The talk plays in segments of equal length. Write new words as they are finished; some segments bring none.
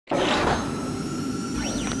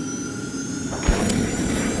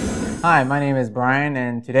Hi, my name is Brian,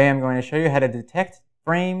 and today I'm going to show you how to detect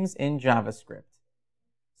frames in JavaScript.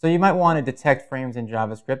 So you might want to detect frames in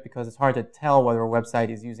JavaScript because it's hard to tell whether a website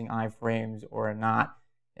is using iframes or not.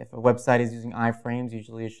 If a website is using iframes,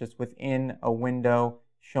 usually it's just within a window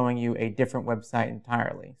showing you a different website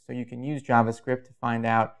entirely. So you can use JavaScript to find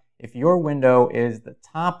out if your window is the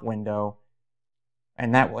top window,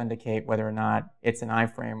 and that will indicate whether or not it's an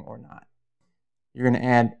iframe or not. You're going to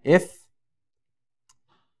add if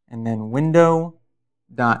and then window.self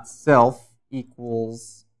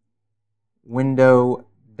equals window.top.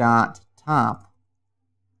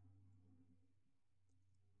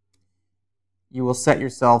 You will set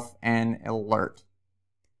yourself an alert.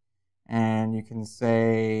 And you can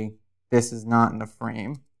say this is not in a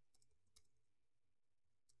frame.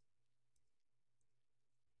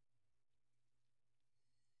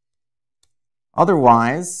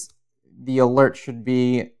 Otherwise, the alert should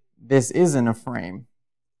be this is in a frame.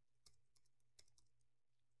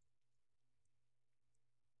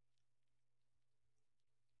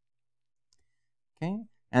 Okay.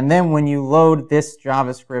 And then when you load this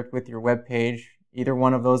JavaScript with your web page, either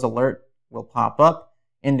one of those alerts will pop up,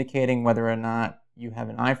 indicating whether or not you have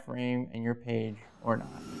an iframe in your page or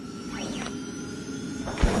not.